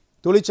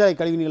தொழிற்சாலை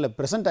கழிவுநீரில்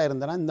ப்ரெசென்ட்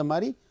ஆகிருந்தனா இந்த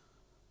மாதிரி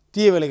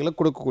தீய விளைவுகளை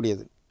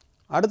கொடுக்கக்கூடியது.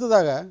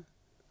 அடுத்ததாக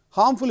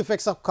harmful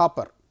effects of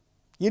copper.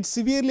 It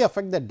severely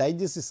affect the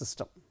digestive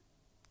system.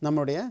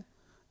 நம்முடைய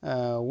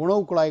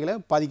உணவு குழாய்களை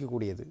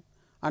பாதிக்கக்கூடியது.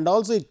 And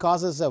also it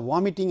causes a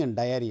vomiting and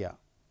diarrhea.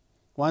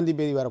 வாந்தி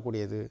பேதி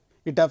வரக்கூடியது.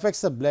 It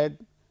affects the blood,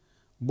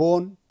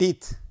 bone,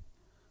 teeth.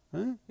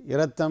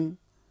 இரத்தம்,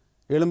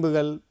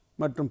 எலும்புகள்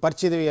மற்றும்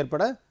பற்சிதைவு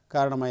ஏற்பட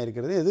காரணமாக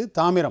இருக்கிறது. இது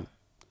தாமிரம்.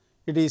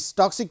 It is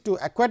toxic to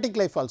aquatic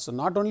life also,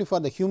 not only for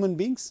the human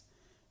beings,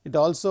 it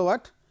also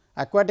what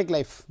aquatic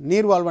life,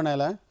 நீர்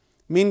வாழ்வனால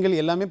மீன்கள்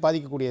எல்லாமே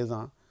பாதிக்கக்கூடியது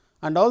தான்.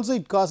 And also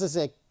it causes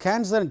a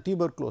cancer and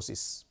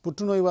tuberculosis.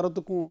 புற்றுநோய்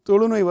வரதுக்கும்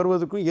தொழுநோய்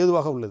வருவதற்கும்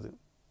ஏதுவாக உள்ளது.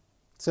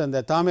 ஸோ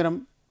இந்த தாமிரம்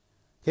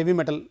ஹெவி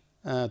மெட்டல்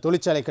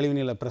தொழிற்சாலை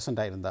கழிவுநீரில் ப்ரெசென்ட்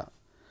ஆகிருந்தா.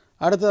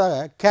 அடுத்ததாக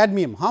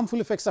cadmium, harmful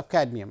effects of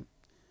cadmium.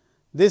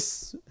 This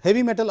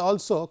heavy metal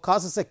also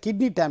causes a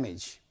kidney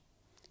damage.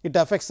 It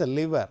affects the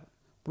liver,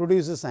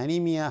 produces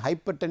anemia,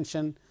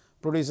 hypertension,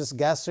 produces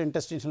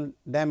gastrointestinal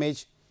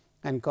damage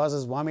and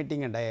causes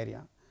vomiting and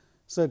diarrhea.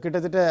 So,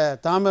 கிட்டத்தட்ட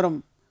தாமிரம்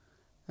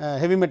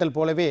heavy metal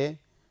போலவே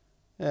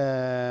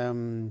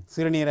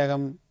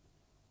சிறுநீரகம்,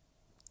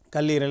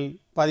 கல்லீரல்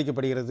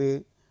பாதிக்கப்படுகிறது.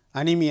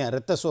 Anaemia,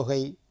 இரத்த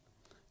சோகை,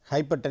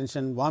 hyper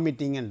tension,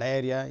 vomiting and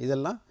diarrhoea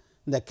இதெல்லாம்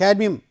இந்த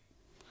கேட்மியம்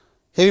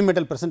ஹெவி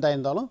மெட்டல் ப்ரெசென்ட்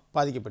ஆயிருந்தாலும்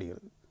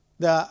பாதிக்கப்படுகிறது.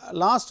 The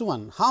last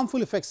one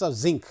harmful effects of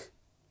zinc.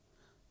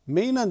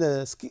 மெயினாக அந்த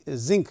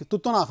ஜிங்க்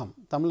துத்தநாகம்,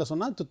 தமிழில்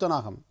சொன்னால்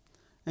துத்தநாகம்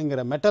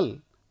என்கிற metal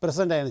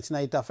present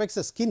ஆயிருந்துச்சுன்னா it affects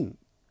the skin.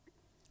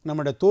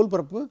 நம்முடைய தோல்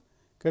பரப்பு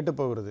கெட்டு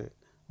போகிறது.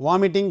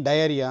 வாமிட்டிங்,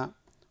 டயரியா,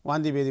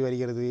 வாந்தி பேதி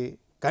வருகிறது.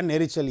 கண்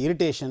எரிச்சல்,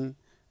 irritation,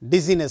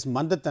 dizziness,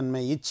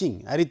 மந்தத்தன்மை, itching,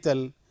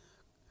 அரித்தல்,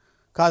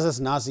 causes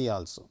nausea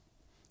also.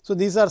 So,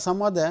 these are some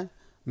of the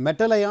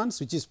metal ions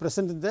which is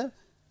present in the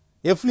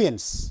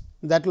effluents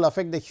that will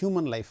affect the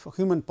human life,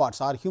 human parts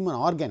or human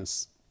organs.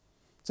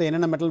 So,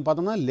 என்னென்ன metal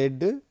பார்த்தோம்னா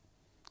laddu,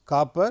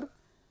 copper,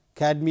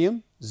 cadmium,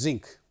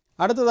 zinc.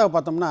 அடுத்ததாக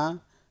பார்த்தோம்னா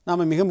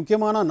நாம் மிக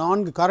முக்கியமான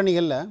 4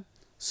 காரணிகளில்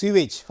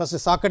sewage,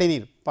 first சாக்கடை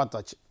நீர்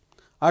பார்த்தாச்சு.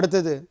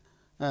 அடுத்தது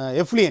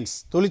எஃப்ளூயன்ஸ்,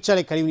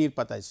 தொழிற்சாலை கழிவுநீர்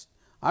பார்த்தாச்சு.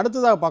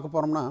 அடுத்ததாக பார்க்க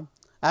போகிறோம்னா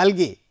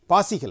ஆல்கே,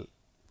 பாசிகள்.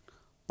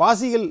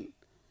 பாசிகள்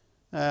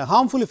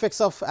harmful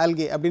effects of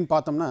algae அப்படின்னு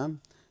பார்த்தோம்னா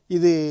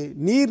இது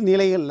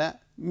நீர்நிலைகளில்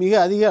மிக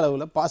அதிக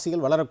அளவில்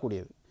பாசிகள்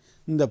வளரக்கூடியது.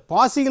 இந்த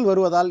பாசிகள்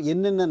வருவதால்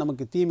என்னென்ன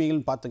நமக்கு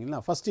தீமைகள்னு பார்த்தீங்கன்னா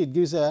first it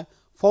gives a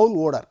foul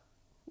ஓடர்.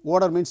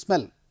 ஓடர் means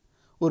smell,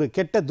 ஒரு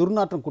கெட்ட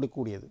துர்நாற்றம்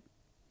கொடுக்கக்கூடியது.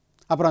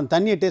 அப்புறம்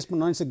தண்ணியை டேஸ்ட்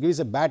பண்ணோன்னா it's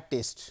gives a bad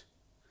taste.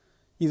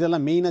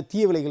 இதெல்லாம் மெயினாக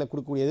தீய விளைவுகளை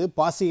கொடுக்கக்கூடியது.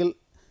 பாசிகள்,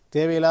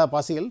 தேவையில்லாத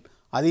பாசிகள்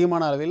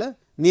அதிகமான அளவில்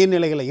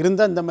நீர்நிலைகளில்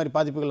இருந்தால் இந்த மாதிரி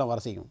பாதிப்புகள்லாம்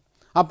வர செய்யும்.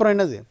 அப்புறம்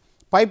என்னது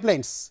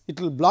pipelines, it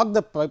will block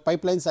the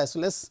pipelines as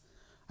well as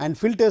and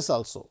filters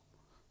also.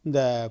 இந்த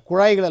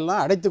குழாய்கள்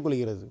எல்லாம் அடைத்துக்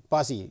கொள்கிறது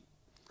பாசியை.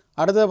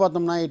 அடுத்தது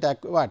பார்த்தோம்னா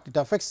it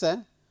affects the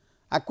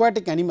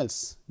aquatic animals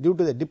due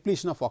to the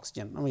depletion of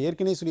oxygen. நம்ம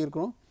ஏற்கனவே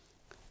சொல்லியிருக்கிறோம்,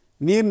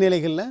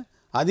 நீர்நிலைகளில்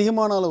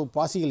அதிகமான அளவு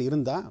பாசிகள்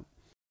இருந்தால்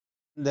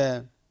இந்த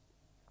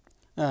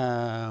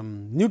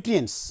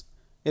நியூட்ரியன்ஸ்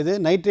இது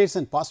நைட்ரேட்ஸ்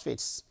அண்ட்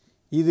பாஸ்பேட்ஸ்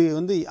இது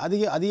வந்து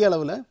அதிக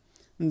அளவில்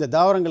இந்த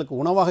தாவரங்களுக்கு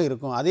உணவாக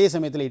இருக்கும். அதே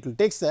சமயத்தில் it will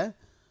takes the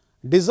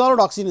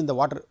dissolved oxygen in the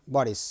water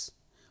bodies.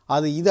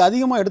 இது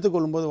அதிகமாக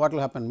எடுத்துக்கொள்ளும்போது what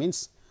will happen means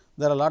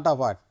there are a lot of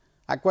what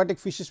aquatic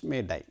fishes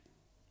may die.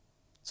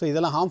 So,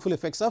 இதெல்லாம் harmful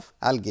effects of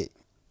algae.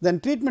 Then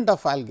treatment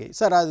of algae.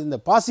 Sir அது இந்த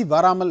பாசி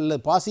வராமல் இல்லை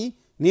பாசி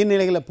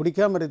நீர்நிலைகளை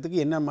பிடிக்காமல்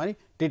இருக்கிறதுக்கு என்ன மாதிரி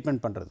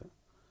ட்ரீட்மெண்ட் பண்ணுறது?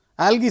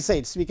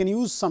 algicides, we can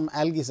use some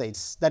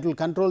algicides that will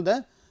control the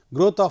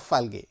growth of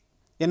algae.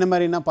 என்ன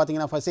மாதிரினா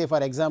பார்த்தீங்கன்னா say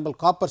for example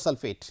copper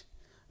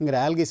sulfateங்கிற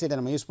algicide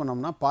நம்ம யூஸ்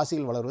பண்ணோம்னா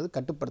பாசிகள் வளர்வது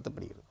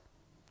கட்டுப்படுத்தப்படுகிறது.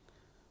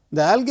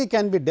 The algae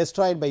can be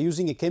destroyed by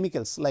using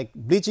chemicals like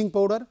bleaching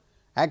powder,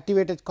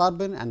 activated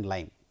carbon and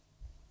lime.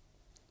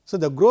 So,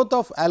 the growth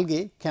of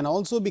algae can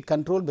also be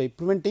controlled by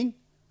preventing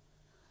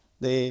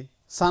the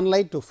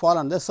sunlight to fall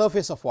on the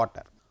surface of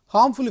water.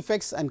 Harmful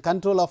effects and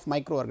control of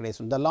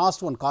microorganisms. The last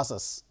one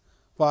causes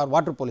for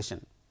water pollution.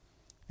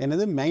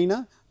 Another main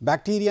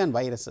bacteria and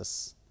viruses.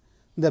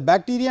 The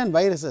bacteria and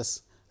viruses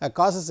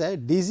causes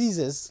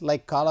diseases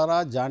like cholera,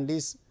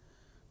 jaundice,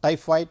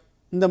 typhoid.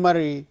 இந்த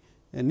மாதிரி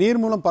நீர்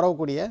மூலம்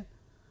பரவக்கூடிய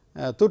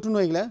தொற்று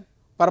நோய்களை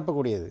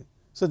பரப்பக்கூடியது.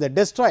 So, they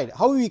destroyed.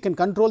 How we can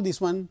control this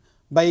one?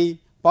 By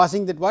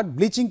passing that what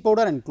bleaching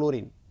powder and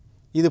chlorine.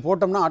 இது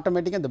போட்டோம்னா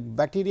ஆட்டோமேட்டிக்காக the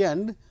bacteria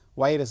and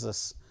viruses.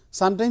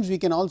 Sometimes we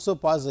can also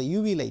pass the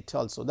UV light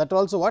also. That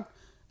also what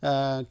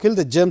kill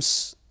the germs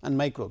and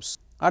microbes.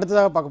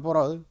 அடுத்ததாக பார்க்க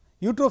போகிறது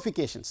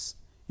eutrophications.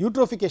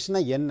 Eutrophication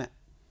என்ன?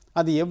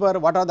 அது எவ்வாறு,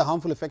 what are the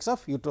harmful effects of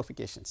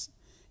eutrophications?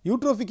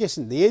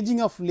 Eutrophication, the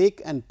aging of lake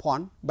and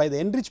pond by the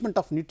enrichment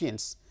of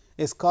nutrients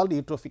is called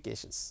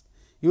eutrophications.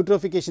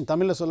 Eutrophication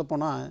தமிழில் சொல்ல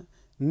போனால்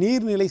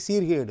நீர்நிலை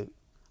சீர்கேடு,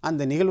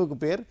 அந்த நிகழ்வுக்கு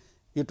பேர்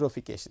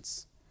eutrophications.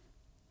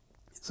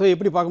 ஸோ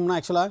எப்படி பார்க்கணும்னா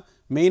ஆக்சுவலாக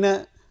மெயினாக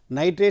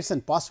nitrates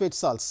and phosphate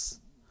salts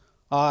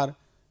are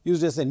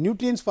used as a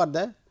nutrients for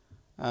the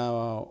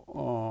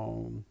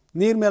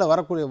நீர் மேலே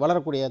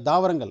வளரக்கூடிய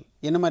தாவரங்கள்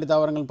என்ன மாதிரி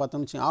தாவரங்கள்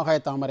பார்த்தோம்னு வச்சுக்கோங்க, ஆகாய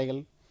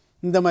தாமரைகள்,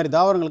 இந்த மாதிரி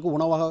தாவரங்களுக்கு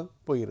உணவாக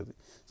போகிறது.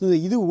 ஸோ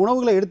இது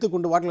உணவுகளை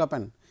எடுத்துக்கொண்டு what will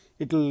happen,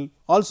 it will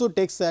also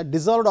takes a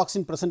dissolved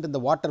oxygen present in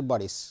the water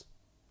bodies.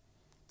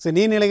 So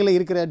நீர்நிலைகளில்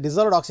இருக்கிற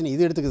டிசால்வ்ட் ஆக்சிஜன்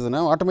இது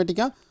எடுத்துக்குதுன்னா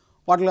ஆட்டோமேட்டிக்காக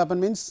வாட் வில்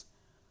ஹேப்பன் மீன்ஸ்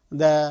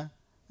இந்த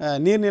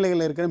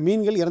நீர்நிலைகளில் இருக்கிற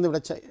மீன்கள் இறந்து விட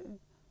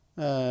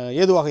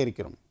ஏதுவாக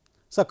இருக்கிறோம்.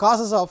 So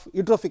causes of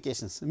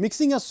யூட்ரோஃபிகேஷன்ஸ்,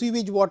 mixing of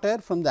sewage water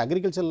from the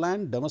agricultural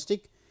land,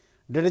 domestic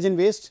detergent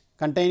waste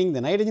containing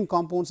the nitrogen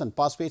compounds and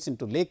phosphates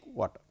into lake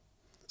water.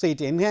 So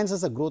it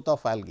enhances the growth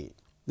of algae.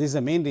 This is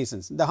the main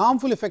reasons. The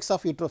harmful effects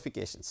of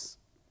eutrophications.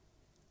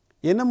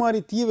 என்ன மாதிரி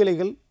தீய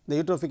விளைவுகள் இந்த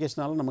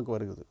யூட்ரோஃபிகேஷனால நமக்கு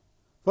வருகிறது?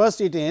 First,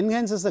 it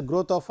enhances the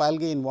growth of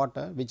algae in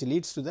water, which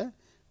leads to the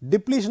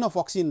depletion of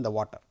oxygen in the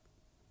water.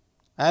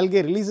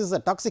 Algae releases the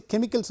toxic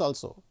chemicals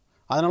also.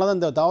 அதனால தான்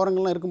இந்த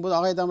தாவரங்கள்லாம் இருக்கும்போது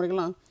ஆகாய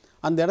தாமரைகள்லாம்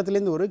அந்த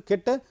இடத்துலேருந்து ஒரு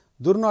கெட்ட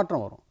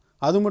துர்நாற்றம் வரும்.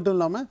 அது மட்டும்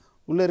இல்லாமல்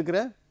உள்ளே இருக்கிற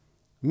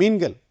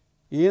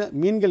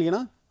மீன்கள்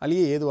இனம்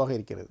அழிய ஏதுவாக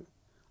இருக்கிறது.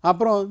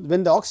 அப்புறம்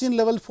when the oxygen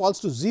level falls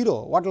to zero,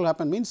 what will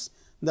happen means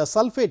the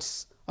sulfates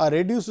are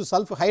reduced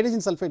to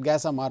hydrogen sulfate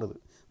gas மாறுது.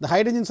 The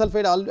hydrogen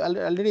sulfate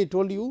already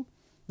told you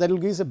that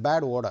will give us a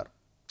bad odor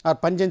or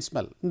pungent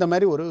smell. இந்த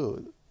மாதிரி ஒரு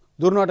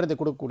துர்நாற்றத்தை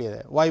கொடுக்கக்கூடிய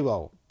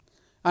வாயுவாகும்.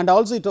 And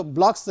also it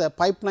blocks the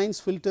pipelines,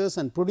 filters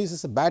and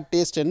produces a bad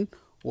taste and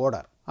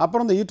odor.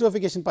 அப்புறம் இந்த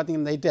eutrophication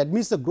பார்த்தீங்கன்னா it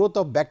admits the growth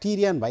of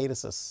bacteria and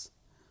viruses.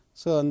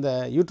 So அந்த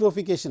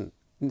eutrophication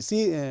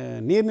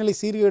நீர்நிலை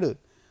சீர்கேடு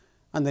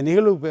அந்த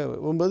நிகழ்வு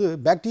போகும்போது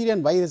பாக்டீரியா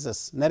அண்ட்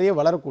வைரஸஸ் நிறைய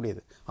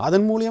வளரக்கூடியது.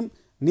 அதன் மூலம்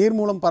நீர்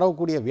மூலம்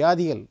பரவக்கூடிய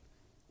வியாதிகள்,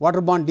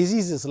 water born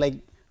diseases like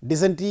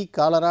dysentery,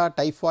 cholera,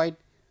 typhoid,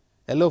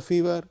 yellow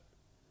fever,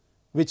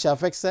 which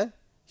affects the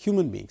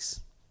human beings.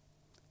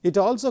 It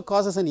also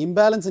causes an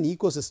imbalance in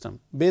ecosystem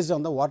based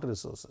on the water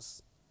resources.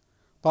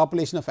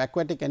 Population of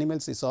aquatic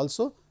animals is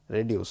also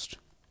reduced.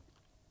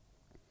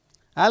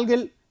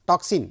 Algal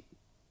toxin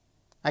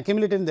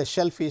accumulated in the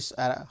shellfish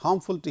are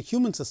harmful to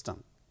human system.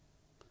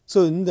 So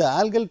இந்த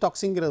algal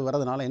டாக்ஸிங்கிறது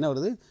வரதுனால என்ன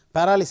வருது,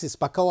 paralysis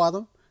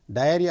பக்கவாதம்,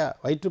 diarrhoea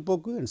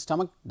வயிற்றுப்போக்கு and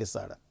stomach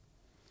disorder.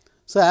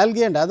 So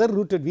algae and other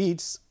rooted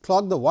weeds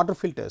clog the water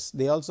filters.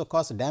 They also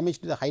cause damage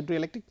to the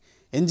hydroelectric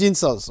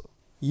engines also.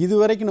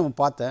 இதுவரைக்கும் நம்ம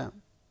பார்த்த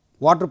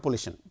water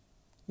pollution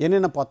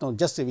என்னென்ன பார்த்தோம்,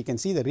 just we can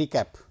see the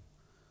recap.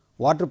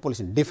 Water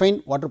pollution, define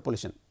water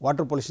pollution.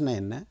 Water பொல்யூஷன்னா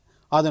என்ன,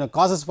 அதோட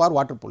causes for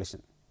water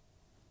pollution.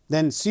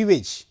 Then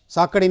sewage,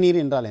 சாக்கடை நீர்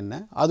என்றால் என்ன,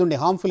 அதனுடைய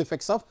ஹார்ம்ஃபுல்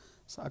எஃபெக்ட்ஸ் ஆஃப்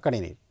சாக்கடை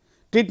நீர்.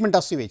 ட்ரீட்மெண்ட்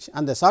ஆஃப் sewage,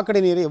 அந்த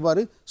சாக்கடை நீரை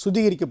எவ்வாறு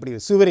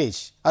சுத்திகரிக்கப்படுகிறது,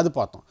 சிவரேஜ் அது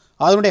பார்த்தோம்,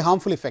 அதனுடைய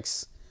harmful effects.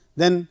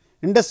 Then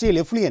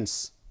industrial effluents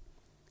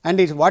and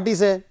what is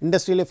a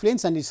industrial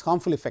effluents and its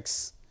harmful effects.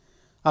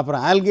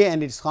 அப்புறம் algae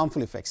and its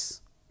harmful effects,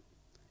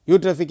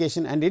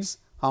 eutrophication and its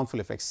harmful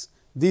effects.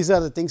 These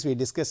are the things we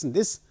discuss in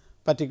this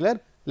particular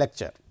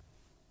lecture.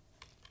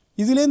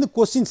 இதிலேருந்து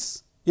questions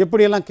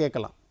எப்படியெல்லாம்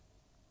கேட்கலாம்.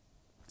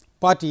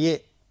 Part A,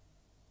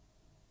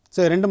 so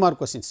 2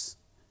 mark questions.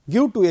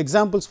 Give 2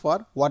 examples for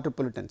water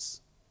pollutants.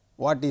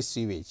 What is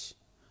sewage?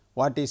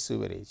 What is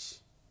sewerage?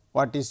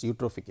 What is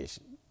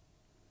eutrophication?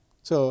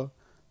 So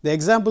the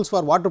examples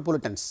for water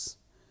pollutants.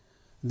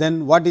 Then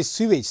what is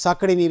sewage?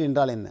 சாக்கடை நீர்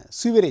என்றால் என்ன?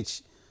 sewerage,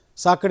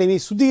 சாக்கடை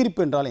நீர்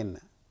சுத்திகரிப்பு என்றால் என்ன?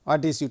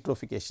 What is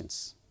eutrophications?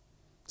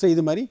 ஸோ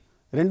இது மாதிரி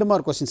 2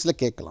 மார்க் கொஸ்டின்ஸில்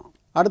கேட்கலாம்.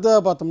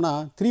 அடுத்ததாக பார்த்தோம்னா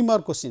 3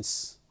 மார்க் கொஸ்டின்ஸ்.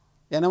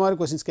 என்ன மாதிரி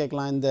கொஸ்டின்ஸ்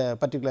கேட்கலாம் இந்த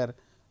பர்டிகுலர்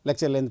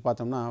லெக்சர்லேருந்து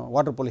பார்த்தோம்னா,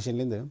 water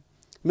பொல்யூஷன்லேருந்து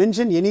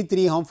mention any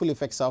 3 harmful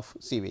effects of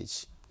sewage.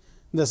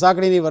 இந்த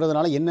சாக்கடை நீர்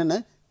வர்றதுனால என்னென்ன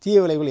தீய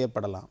விளைவுகள்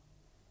ஏற்படலாம்.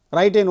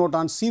 Right a note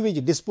on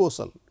sewage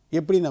disposal,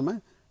 எப்படி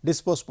நம்ம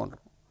டிஸ்போஸ்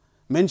பண்ணுறோம்.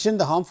 Mention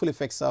the harmful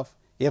effects of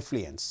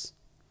effluents,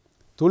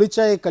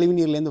 தொழிற்சாலை கழிவு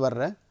நீர்லேருந்து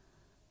வர்ற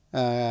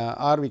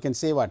R we can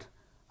say what,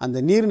 அந்த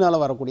நீர்னால்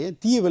வரக்கூடிய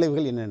தீய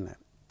விளைவுகள் என்னென்ன.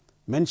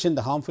 Mention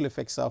the harmful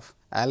effects of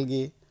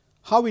algae,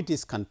 how it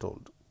is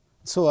controlled.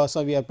 So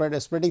we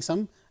are spreading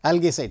some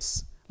algicides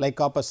like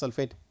copper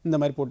sulfate, இந்த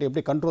மாதிரி போட்டு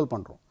எப்படி கண்ட்ரோல்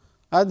பண்ணுறோம்,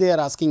 அது they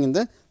are asking in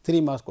the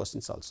 3 mark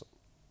questions also.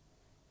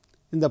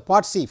 இந்த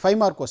பார்ட் சி 5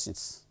 மார்க்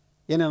கொஸ்டின்ஸ்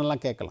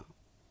என்னென்னலாம் கேட்கலாம்.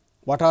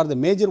 What are the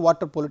major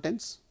water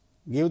pollutants,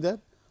 give the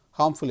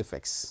harmful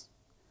effects.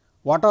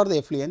 What are the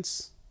effluents,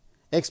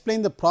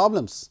 explain the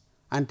problems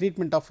and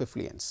treatment of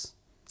effluents.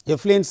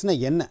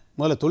 எஃப்ளூயன்ஸ்னால் என்ன,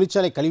 முதல்ல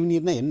தொழிற்சாலை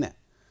கழிவுநீர்னால் என்ன,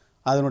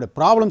 அதனுடைய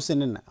problems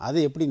என்னென்ன, அதை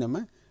எப்படி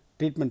நம்ம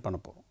ட்ரீட்மெண்ட் பண்ண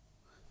போகிறோம்,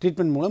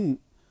 ட்ரீட்மெண்ட் மூலம்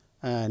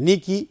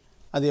நீக்கி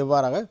அது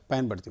எவ்வாறாக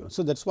பயன்படுத்திக்கிறோம்.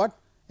 So that's what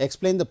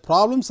explain the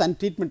problems and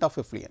treatment of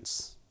effluents.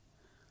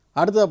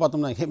 அடுத்ததாக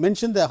பார்த்தோம்னா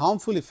mention the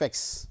harmful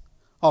effects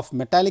of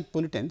metallic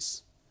pollutants,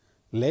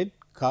 lead,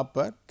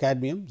 copper,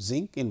 cadmium,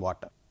 zinc in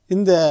water.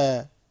 இந்த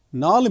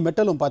 4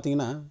 மெட்டலும்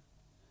பார்த்தீங்கன்னா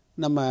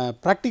நம்ம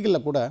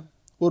ப்ராக்டிக்கலில் கூட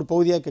ஒரு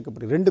பகுதியாக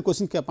கேட்கப்படுது. 2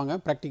 கொஸ்டின் கேட்பாங்க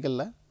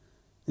ப்ராக்டிக்கலில்.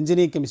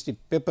 இன்ஜினியரிங் கெமிஸ்ட்ரி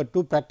பேப்பர்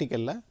 2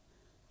 ப்ராக்டிக்கலில்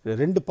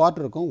 2 பார்ட்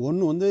இருக்கும்.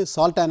 ஒன்று வந்து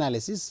salt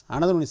analysis,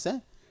 another one is a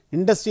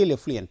industrial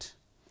effluent.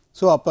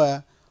 So அப்போ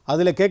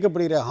அதில்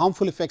கேட்கப்படுகிற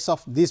harmful effects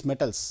of these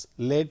metals,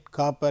 lead,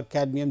 copper,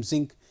 cadmium,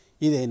 zinc,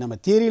 இதை நம்ம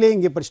தியரியிலே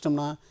இங்கே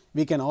படிச்சிட்டோம்னா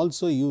we can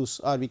also use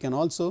or we can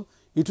also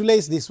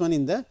utilize this one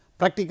in the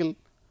practical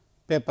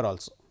paper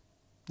also.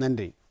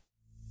 நன்றி.